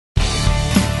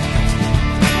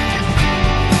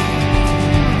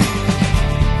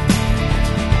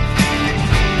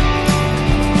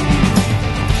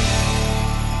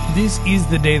This is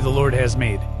the day the Lord has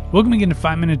made. Welcome again to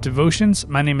 5-Minute Devotions.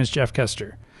 My name is Jeff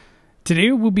Kester.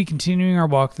 Today we'll be continuing our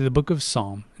walk through the book of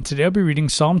Psalm, and today I'll be reading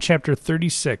Psalm chapter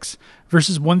 36,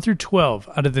 verses 1 through 12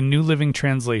 out of the New Living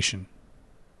Translation.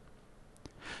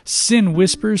 Sin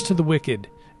whispers to the wicked,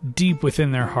 deep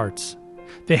within their hearts.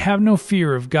 They have no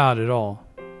fear of God at all.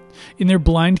 In their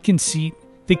blind conceit,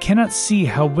 they cannot see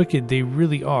how wicked they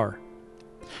really are.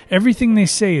 Everything they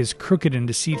say is crooked and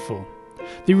deceitful.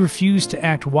 They refuse to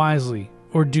act wisely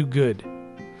or do good.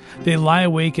 They lie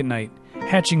awake at night,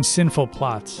 hatching sinful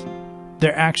plots.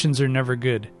 Their actions are never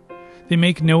good. They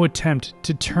make no attempt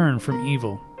to turn from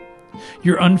evil.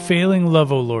 Your unfailing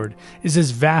love, O Lord, is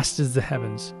as vast as the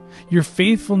heavens. Your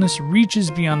faithfulness reaches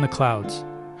beyond the clouds.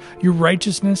 Your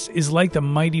righteousness is like the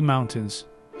mighty mountains.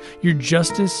 Your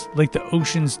justice like the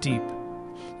ocean's deep.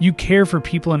 You care for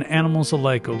people and animals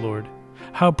alike, O Lord.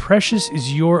 How precious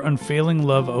is your unfailing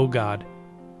love, O God.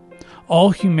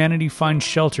 All humanity finds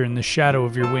shelter in the shadow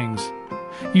of your wings.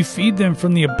 You feed them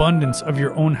from the abundance of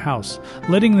your own house,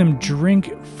 letting them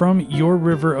drink from your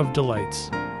river of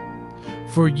delights.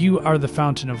 For you are the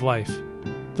fountain of life,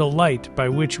 the light by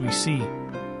which we see.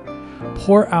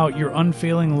 Pour out your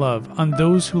unfailing love on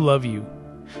those who love you.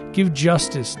 Give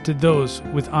justice to those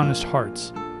with honest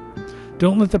hearts.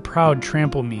 Don't let the proud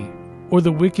trample me, or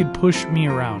the wicked push me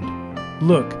around.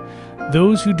 Look,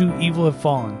 those who do evil have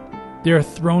fallen. They are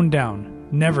thrown down,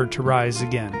 never to rise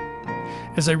again.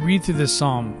 As I read through this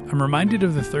psalm, I'm reminded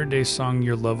of the Third Day song,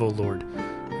 Your Love, O Lord.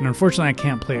 And unfortunately, I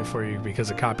can't play it for you because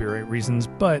of copyright reasons,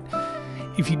 but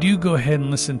if you do go ahead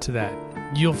and listen to that,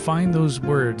 you'll find those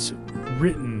words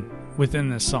written within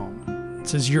this psalm. It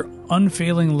says, Your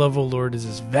unfailing love, O Lord, is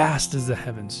as vast as the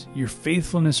heavens. Your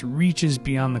faithfulness reaches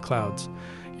beyond the clouds.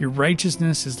 Your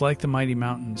righteousness is like the mighty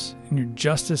mountains, and your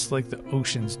justice like the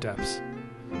ocean's depths.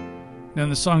 Now in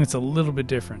the song it's a little bit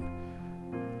different.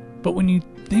 But when you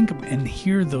think and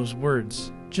hear those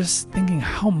words, just thinking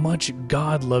how much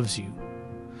God loves you,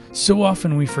 so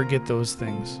often we forget those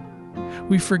things.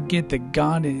 We forget that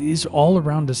God is all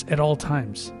around us at all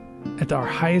times, at our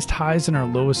highest highs and our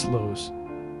lowest lows.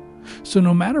 So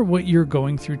no matter what you're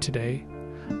going through today,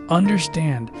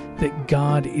 understand that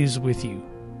God is with you.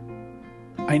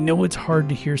 I know it's hard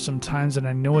to hear sometimes, and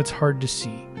I know it's hard to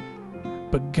see,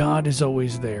 but God is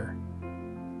always there.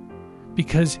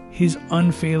 Because His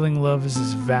unfailing love is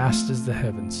as vast as the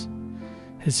heavens.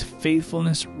 His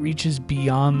faithfulness reaches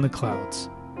beyond the clouds.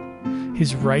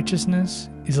 His righteousness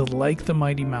is like the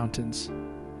mighty mountains,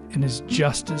 and His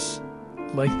justice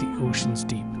like the ocean's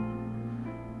deep.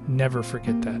 Never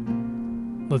forget that.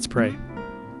 Let's pray.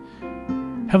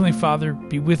 Heavenly Father,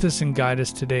 be with us and guide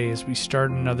us today as we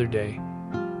start another day.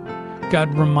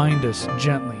 God, remind us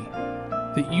gently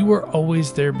that you are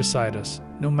always there beside us,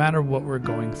 no matter what we're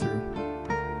going through.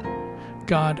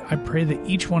 God, I pray that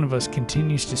each one of us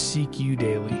continues to seek you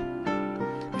daily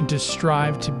and to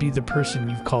strive to be the person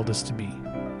you've called us to be.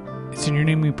 It's in your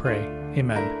name we pray.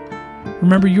 Amen.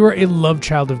 Remember, you are a loved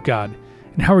child of God,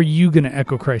 and how are you going to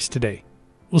echo Christ today?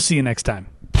 We'll see you next time.